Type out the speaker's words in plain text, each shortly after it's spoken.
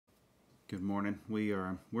Good morning.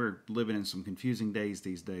 We're living in some confusing days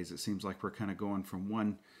these days. It seems like we're kind of going from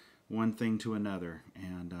one thing to another,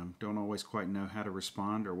 and don't always quite know how to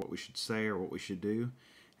respond or what we should say or what we should do.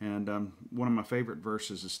 And one of my favorite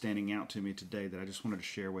verses is standing out to me today that I just wanted to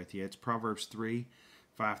share with you. It's Proverbs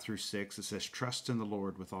 3:5-6. It says, "Trust in the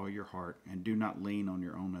Lord with all your heart, and do not lean on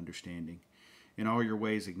your own understanding. In all your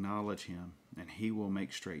ways acknowledge Him, and He will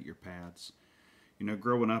make straight your paths." You know,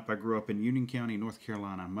 growing up, I grew up in Union County, North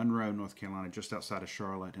Carolina, Monroe, North Carolina, just outside of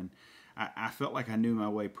Charlotte, and I felt like I knew my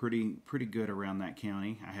way pretty good around that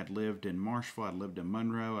county. I had lived in Marshville, I lived in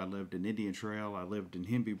Monroe, I lived in Indian Trail, I lived in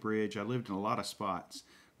Hemby Bridge, I lived in a lot of spots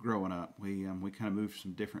growing up. We kind of moved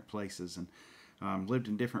from different places and lived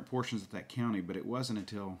in different portions of that county, but it wasn't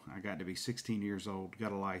until I got to be 16 years old,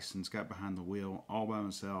 got a license, got behind the wheel all by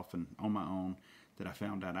myself and on my own that I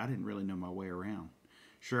found out I didn't really know my way around.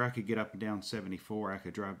 Sure, I could get up and down 74. I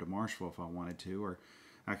could drive to Marshville if I wanted to, or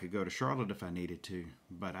I could go to Charlotte if I needed to.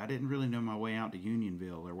 But I didn't really know my way out to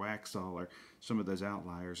Unionville or Waxhaw or some of those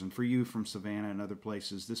outliers. And for you from Savannah and other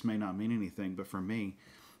places, this may not mean anything, but for me,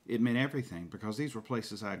 it meant everything because these were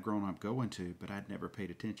places I had grown up going to, but I'd never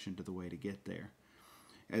paid attention to the way to get there.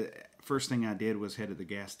 First thing I did was head to the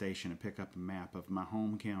gas station and pick up a map of my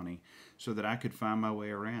home county so that I could find my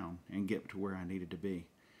way around and get to where I needed to be.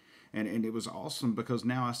 And it was awesome because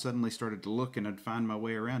now I suddenly started to look and I'd find my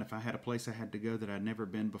way around. If I had a place I had to go that I'd never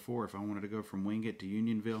been before, if I wanted to go from Wingate to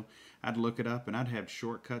Unionville, I'd look it up and I'd have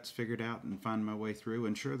shortcuts figured out and find my way through.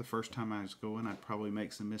 And sure, the first time I was going, I'd probably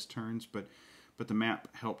make some missed turns, but the map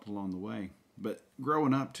helped along the way. But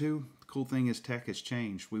growing up too, the cool thing is tech has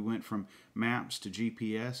changed. We went from maps to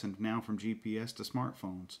GPS and now from GPS to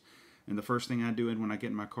smartphones. And the first thing I do when I get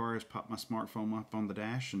in my car is pop my smartphone up on the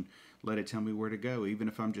dash and let it tell me where to go. Even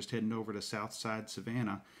if I'm just heading over to Southside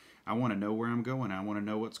Savannah, I want to know where I'm going. I want to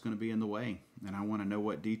know what's going to be in the way. And I want to know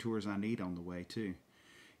what detours I need on the way too.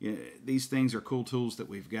 You know, these things are cool tools that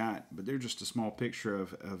we've got, but they're just a small picture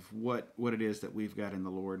of what it is that we've got in the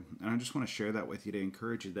Lord. And I just want to share that with you to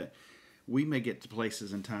encourage you that we may get to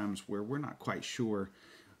places and times where we're not quite sure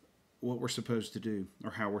what we're supposed to do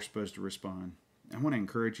or how we're supposed to respond. I want to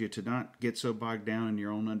encourage you to not get so bogged down in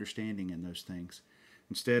your own understanding in those things.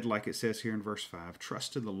 Instead, like it says here in verse 5,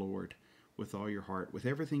 trust in the Lord with all your heart. With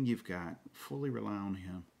everything you've got, fully rely on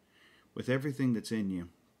Him. With everything that's in you,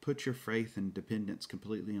 put your faith and dependence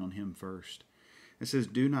completely on Him first. It says,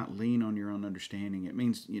 do not lean on your own understanding. It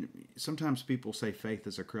means, sometimes people say faith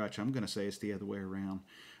is a crutch. I'm going to say it's the other way around.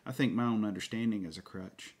 I think my own understanding is a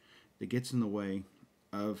crutch that gets in the way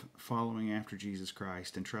of following after Jesus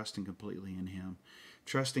Christ and trusting completely in Him,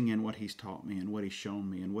 trusting in what He's taught me and what He's shown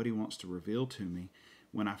me and what He wants to reveal to me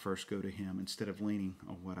when I first go to Him instead of leaning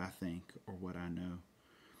on what I think or what I know.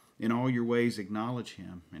 In all your ways acknowledge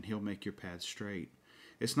Him and He'll make your paths straight.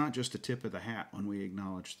 It's not just a tip of the hat when we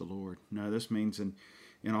acknowledge the Lord. No, this means in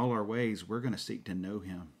all our ways we're going to seek to know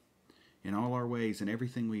Him. In all our ways and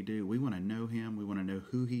everything we do, we want to know Him, we want to know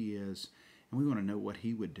who He is, and we want to know what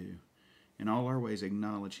He would do. In all our ways,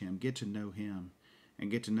 acknowledge Him, get to know Him, and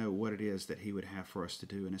get to know what it is that He would have for us to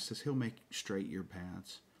do. And it says He'll make straight your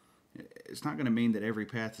paths. It's not going to mean that every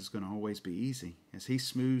path is going to always be easy. As He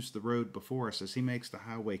smooths the road before us, as He makes the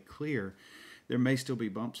highway clear, there may still be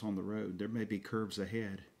bumps on the road. There may be curves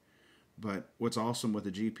ahead. But what's awesome with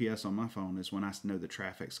the GPS on my phone is when I know the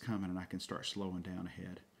traffic's coming and I can start slowing down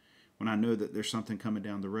ahead. When I know that there's something coming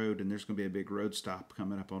down the road and there's going to be a big road stop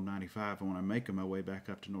coming up on 95 and when I'm making my way back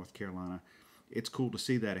up to North Carolina, it's cool to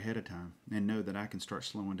see that ahead of time and know that I can start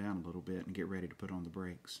slowing down a little bit and get ready to put on the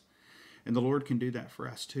brakes. And the Lord can do that for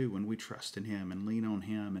us too when we trust in Him and lean on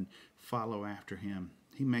Him and follow after Him.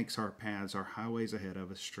 He makes our paths, our highways ahead of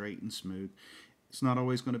us straight and smooth. It's not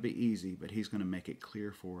always going to be easy, but He's going to make it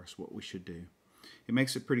clear for us what we should do. It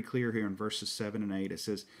makes it pretty clear here in verses 7 and 8. It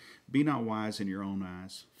says, be not wise in your own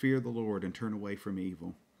eyes. Fear the Lord and turn away from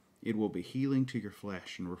evil. It will be healing to your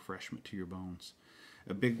flesh and refreshment to your bones.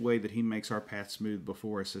 A big way that He makes our path smooth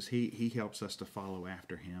before us is He helps us to follow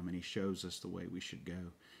after Him, and He shows us the way we should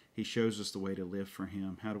go. He shows us the way to live for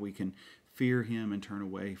Him, how we can fear Him and turn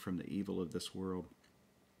away from the evil of this world.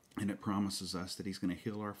 And it promises us that He's going to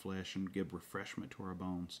heal our flesh and give refreshment to our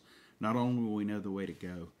bones. Not only will we know the way to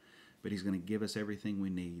go, but He's going to give us everything we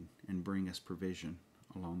need and bring us provision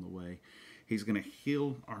along the way. He's going to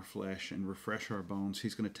heal our flesh and refresh our bones.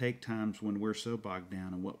 He's going to take times when we're so bogged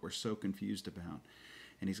down and what we're so confused about,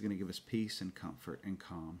 and He's going to give us peace and comfort and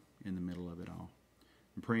calm in the middle of it all.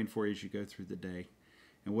 I'm praying for you as you go through the day.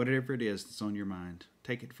 And whatever it is that's on your mind,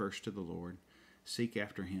 take it first to the Lord. Seek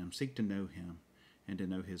after Him. Seek to know Him and to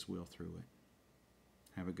know His will through it.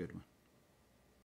 Have a good one.